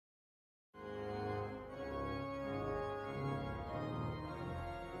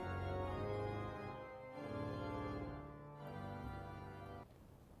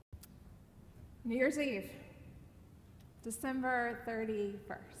New Year's Eve, December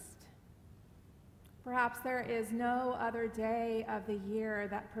 31st. Perhaps there is no other day of the year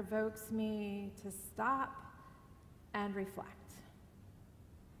that provokes me to stop and reflect,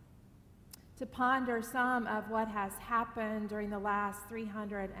 to ponder some of what has happened during the last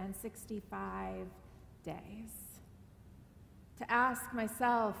 365 days, to ask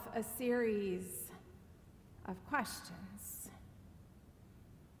myself a series of questions.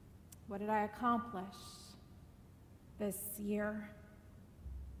 What did I accomplish this year?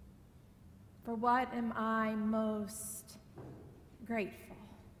 For what am I most grateful?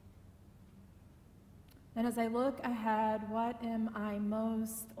 And as I look ahead, what am I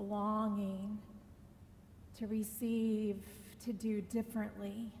most longing to receive, to do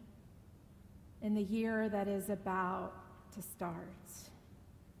differently in the year that is about to start?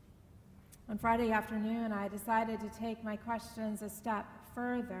 On Friday afternoon, I decided to take my questions a step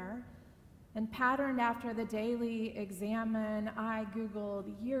further, and patterned after the daily examine, I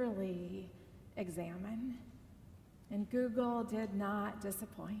Googled yearly examine, and Google did not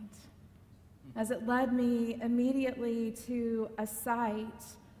disappoint, as it led me immediately to a site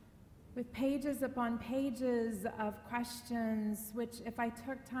with pages upon pages of questions which, if I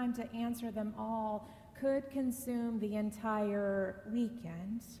took time to answer them all, could consume the entire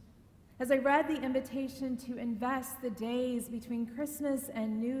weekend. As I read the invitation to invest the days between Christmas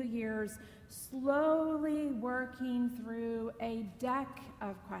and New Year's, slowly working through a deck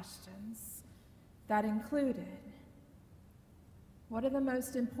of questions that included, what are the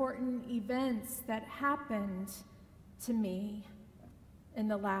most important events that happened to me in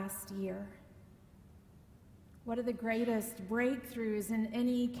the last year? What are the greatest breakthroughs in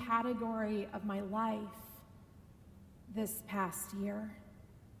any category of my life this past year?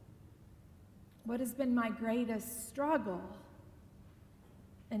 What has been my greatest struggle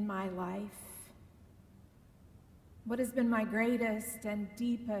in my life? What has been my greatest and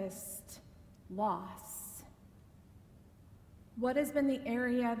deepest loss? What has been the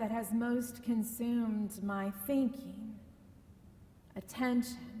area that has most consumed my thinking,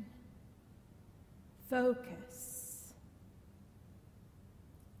 attention, focus?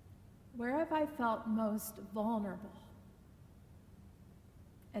 Where have I felt most vulnerable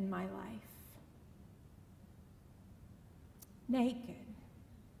in my life? Naked,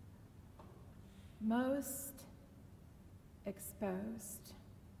 most exposed.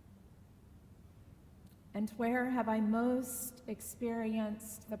 And where have I most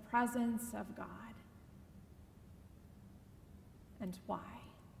experienced the presence of God? And why?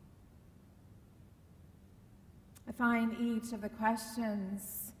 I find each of the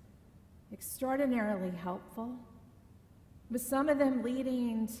questions extraordinarily helpful, with some of them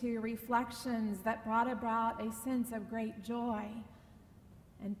leading to reflections that brought about a sense of great joy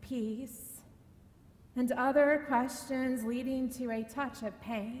and peace, and other questions leading to a touch of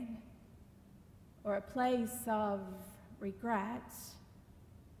pain or a place of regret.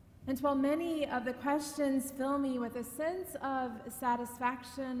 And while many of the questions fill me with a sense of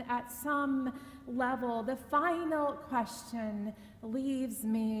satisfaction at some level, the final question leaves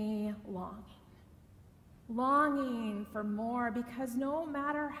me longing for more, because no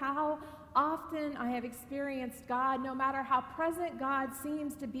matter how often I have experienced God, no matter how present God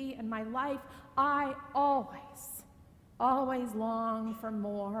seems to be in my life, I always long for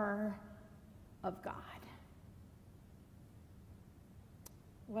more of God.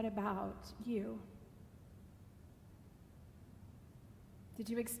 What about you? Did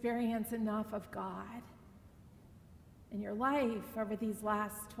you experience enough of God in your life over these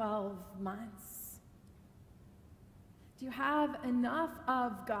last 12 months? Do you have enough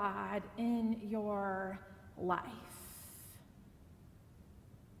of God in your life?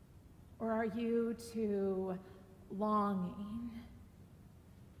 Or are you too longing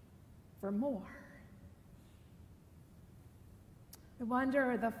for more? I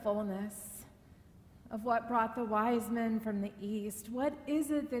wonder the fullness of what brought the wise men from the east. What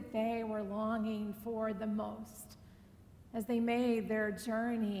is it that they were longing for the most as they made their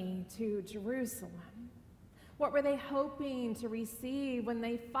journey to Jerusalem? What were they hoping to receive when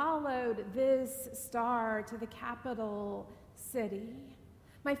they followed this star to the capital city?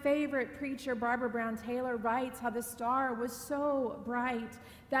 My favorite preacher, Barbara Brown Taylor, writes how the star was so bright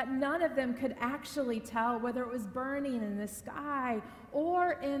that none of them could actually tell whether it was burning in the sky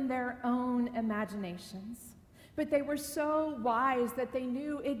or in their own imaginations. But they were so wise that they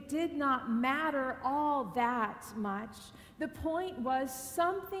knew it did not matter all that much. The point was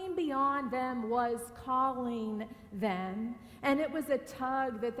something beyond them was calling them, and it was a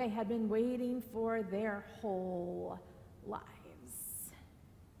tug that they had been waiting for their whole lives.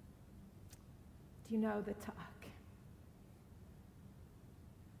 you know the tug,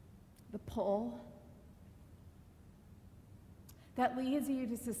 the pull that leads you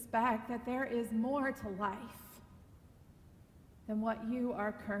to suspect that there is more to life than what you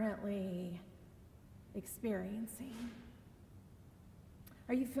are currently experiencing.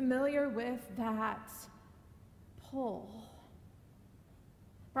 Are you familiar with that pull?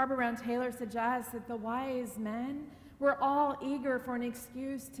 Barbara Brown Taylor suggests that the wise men were all eager for an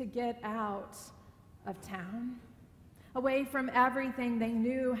excuse to get out of town, away from everything they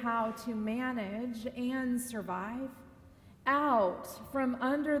knew how to manage and survive, out from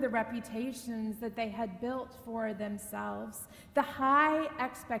under the reputations that they had built for themselves, the high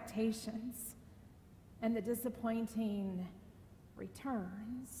expectations and the disappointing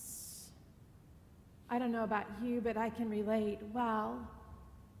returns. I don't know about you, but I can relate well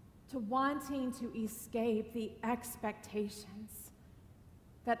to wanting to escape the expectations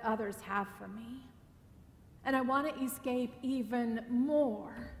that others have for me. And I want to escape even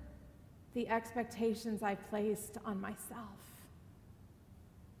more the expectations I've placed on myself.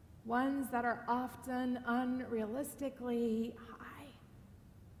 Ones that are often unrealistically high,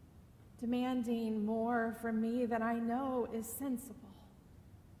 demanding more from me than I know is sensible,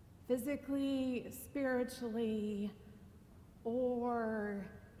 physically, spiritually, or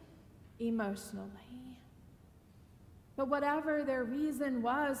emotionally. But whatever their reason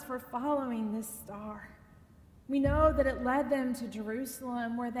was for following this star, we know that it led them to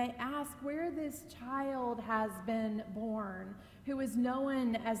Jerusalem, where they ask where this child has been born, who is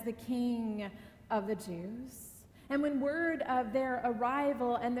known as the King of the Jews. And when word of their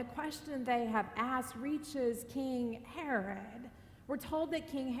arrival and the question they have asked reaches King Herod, we're told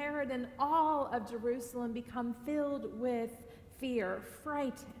that King Herod and all of Jerusalem become filled with fear,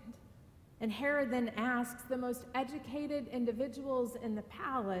 frightened. And Herod then asks the most educated individuals in the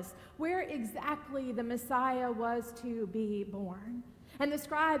palace where exactly the Messiah was to be born. And the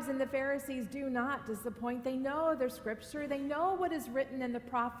scribes and the Pharisees do not disappoint. They know their scripture. They know what is written in the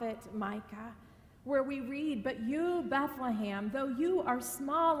prophet Micah, where we read, "But you, Bethlehem, though you are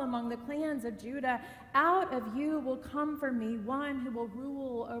small among the clans of Judah, out of you will come for me one who will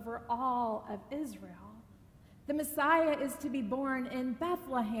rule over all of Israel." The Messiah is to be born in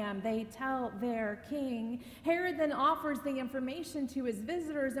Bethlehem, they tell their king. Herod then offers the information to his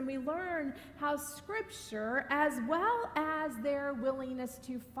visitors, and we learn how Scripture, as well as their willingness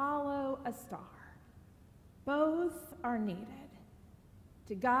to follow a star, both are needed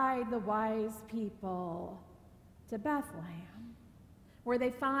to guide the wise people to Bethlehem, where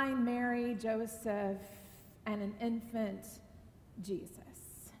they find Mary, Joseph, and an infant Jesus.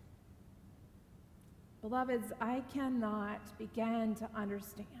 Beloveds, I cannot begin to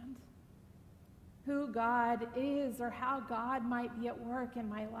understand who God is or how God might be at work in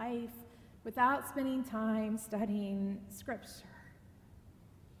my life without spending time studying Scripture.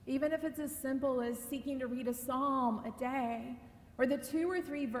 Even if it's as simple as seeking to read a psalm a day, or the 2 or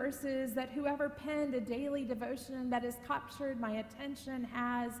 3 verses that whoever penned a daily devotion that has captured my attention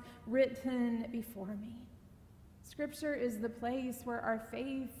has written before me. Scripture is the place where our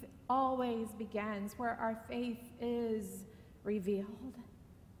faith always begins, where our faith is revealed.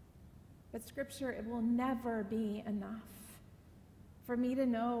 But Scripture, it will never be enough for me to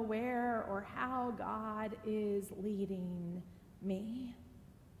know where or how God is leading me.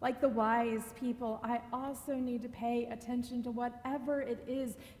 Like the wise people, I also need to pay attention to whatever it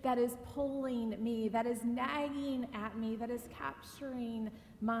is that is pulling me, that is nagging at me, that is capturing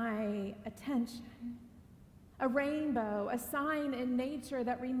my attention. A rainbow, a sign in nature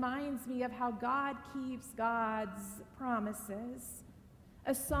that reminds me of how God keeps God's promises.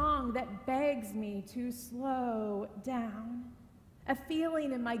 A song that begs me to slow down. A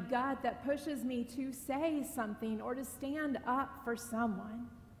feeling in my gut that pushes me to say something or to stand up for someone.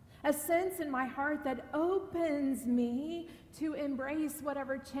 A sense in my heart that opens me to embrace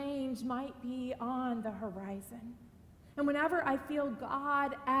whatever change might be on the horizon. And whenever I feel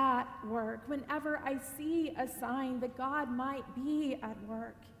God at work, whenever I see a sign that God might be at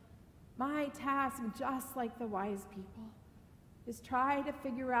work, my task, just like the wise people, is try to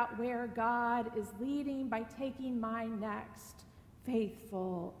figure out where God is leading by taking my next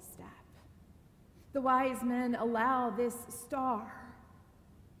faithful step. The wise men allow this star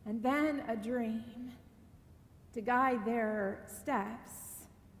and then a dream to guide their steps.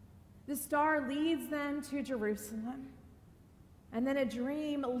 The star leads them to Jerusalem. And then a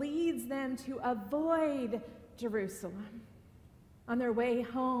dream leads them to avoid Jerusalem on their way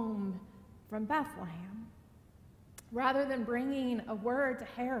home from Bethlehem. Rather than bringing a word to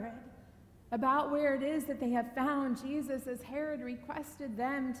Herod about where it is that they have found Jesus, as Herod requested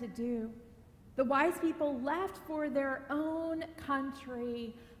them to do, The wise people left for their own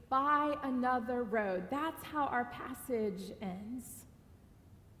country by another road. That's how our passage ends.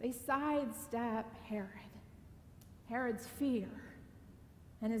 They sidestep Herod's fear,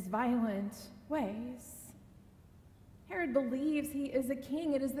 and his violent ways. Herod believes he is a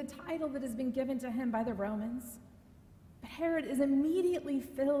king. It is the title that has been given to him by the Romans. But Herod is immediately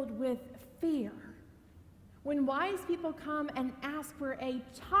filled with fear when wise people come and ask where a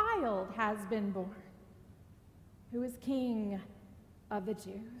child has been born, who is king of the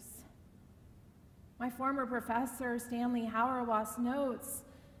Jews. My former professor, Stanley Hauerwas, notes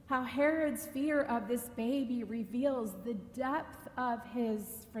how Herod's fear of this baby reveals the depth of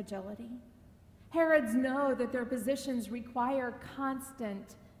his fragility. Herods know that their positions require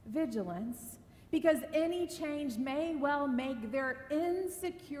constant vigilance because any change may well make their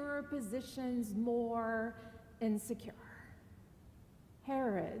insecure positions more insecure.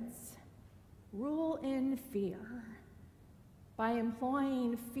 Herods rule in fear by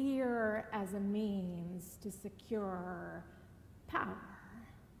employing fear as a means to secure power.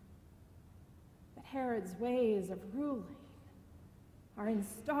 But Herod's ways of ruling are in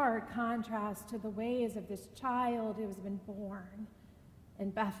stark contrast to the ways of this child who has been born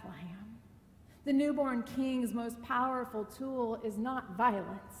in Bethlehem. The newborn king's most powerful tool is not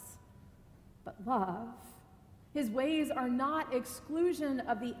violence, but love. His ways are not exclusion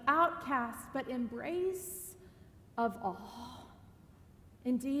of the outcast, but embrace of all.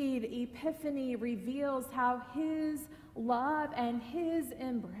 Indeed, Epiphany reveals how his love and his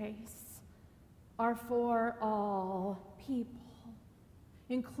embrace are for all people,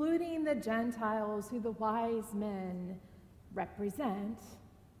 including the Gentiles who the wise men represent.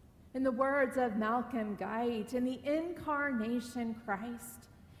 In the words of Malcolm Guite, in the incarnation, Christ,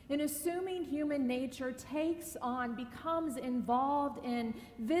 in assuming human nature, takes on, becomes involved in,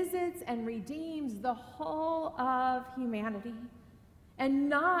 visits and redeems the whole of humanity, and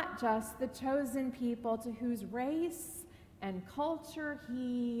not just the chosen people to whose race and culture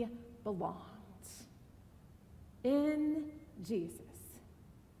he belonged. In Jesus,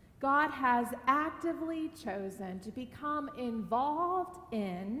 God has actively chosen to become involved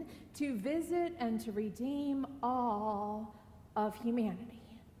in, to visit and to redeem all of humanity,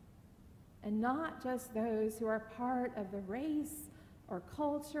 and not just those who are part of the race or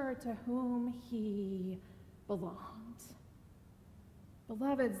culture to whom he belonged.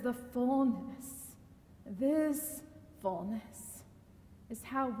 Beloveds, the fullness, this fullness, is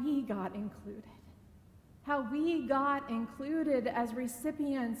how we got included. How we got included as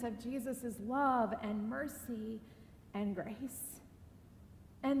recipients of Jesus' love and mercy and grace.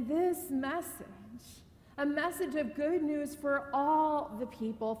 And this message, a message of good news for all the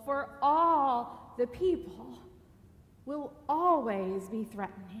people, will always be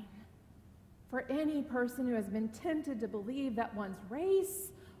threatening for any person who has been tempted to believe that one's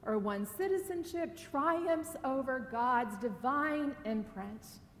race or one's citizenship triumphs over God's divine imprint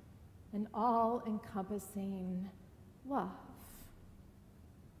and all-encompassing love.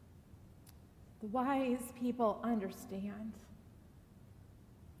 The wise people understand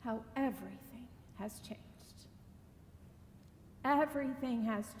how everything has changed. Everything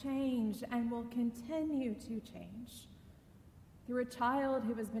has changed and will continue to change through a child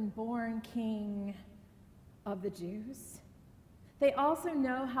who has been born King of the Jews. They also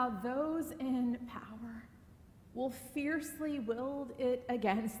know how those in power will fiercely wield it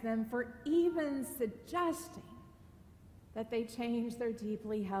against them for even suggesting that they change their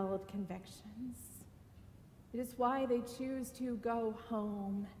deeply held convictions. It is why they choose to go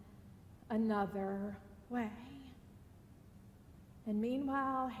home another way. And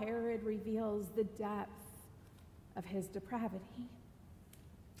meanwhile, Herod reveals the depth of his depravity.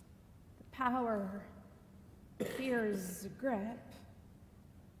 The power, the fear's grip.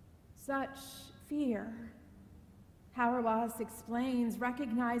 Such fear, Hauerwas explains,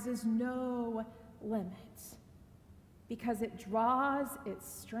 recognizes no limit because it draws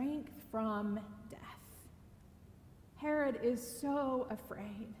its strength from death. Herod is so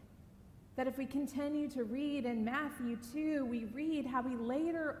afraid that if we continue to read in Matthew 2, we read how he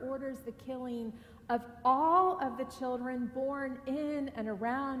later orders the killing of all of the children born in and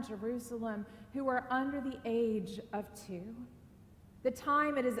around Jerusalem who are under the age of 2. The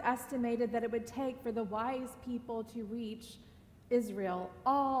time it is estimated that it would take for the wise people to reach Israel,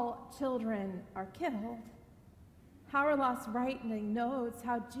 all children are killed. Hauerwas rightly notes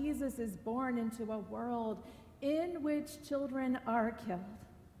how Jesus is born into a world in which children are killed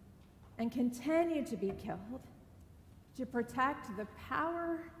and continue to be killed to protect the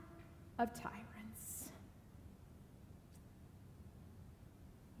power of tyrants.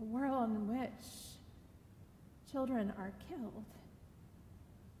 a world in which children are killed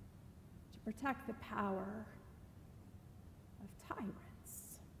to protect the power of tyrants.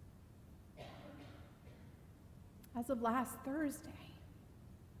 As of last Thursday,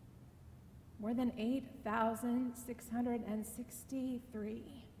 more than 8,663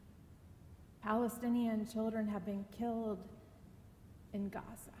 Palestinian children have been killed in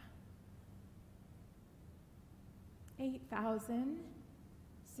Gaza.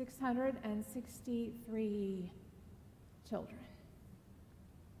 8,663 children.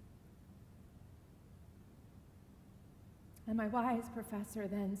 And my wise professor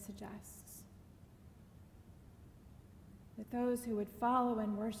then suggests that those who would follow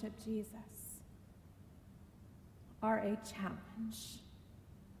and worship Jesus are a challenge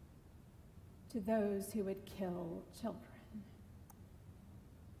to those who would kill children.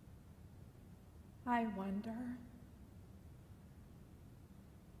 I wonder,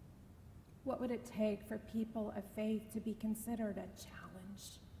 what would it take for people of faith to be considered a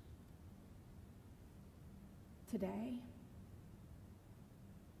challenge today?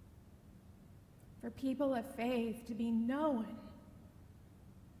 For people of faith to be known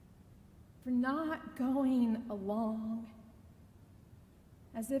for not going along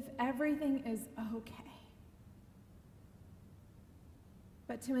as if everything is okay,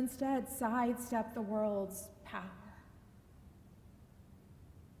 but to instead sidestep the world's power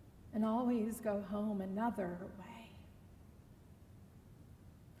and always go home another way.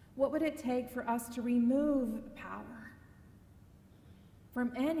 What would it take for us to remove power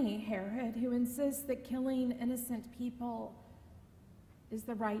from any Herod who insists that killing innocent people is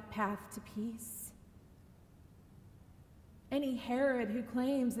the right path to peace? Any Herod who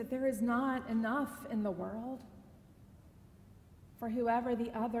claims that there is not enough in the world for whoever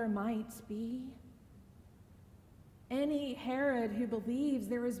the other might be? Any Herod who believes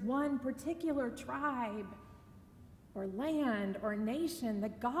there is one particular tribe or land or nation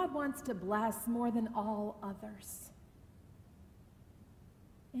that God wants to bless more than all others?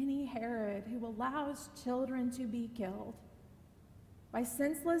 Any Herod who allows children to be killed by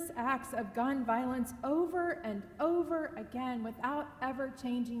senseless acts of gun violence over and over again without ever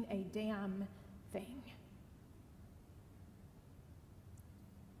changing a damn thing?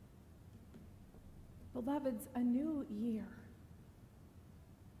 Beloveds, a new year,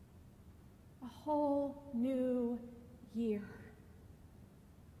 a whole new year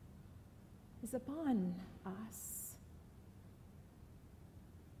is upon us.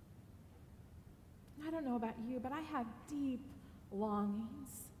 I don't know about you, but I have deep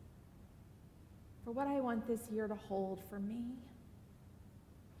longings for what I want this year to hold for me.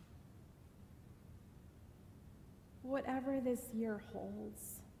 Whatever this year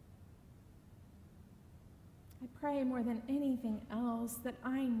holds, I pray more than anything else that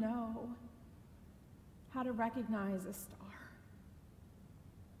I know how to recognize a star,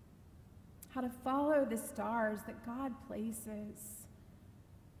 how to follow the stars that God places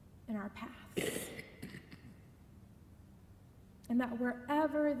in our paths. And that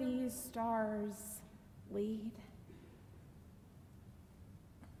wherever these stars lead,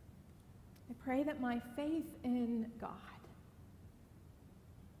 I pray that my faith in God,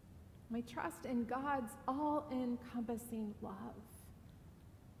 my trust in God's all-encompassing love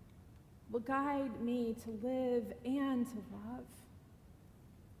will guide me to live and to love,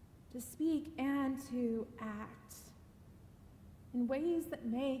 to speak and to act in ways that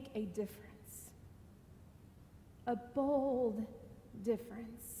make a difference, a bold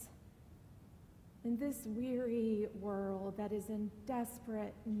difference in this weary world that is in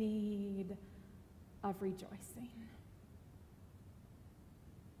desperate need of rejoicing.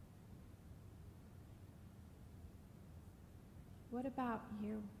 What about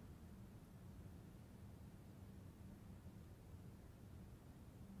you?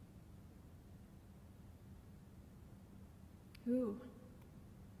 Who?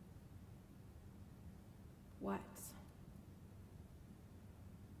 What?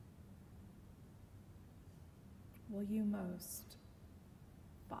 Will you most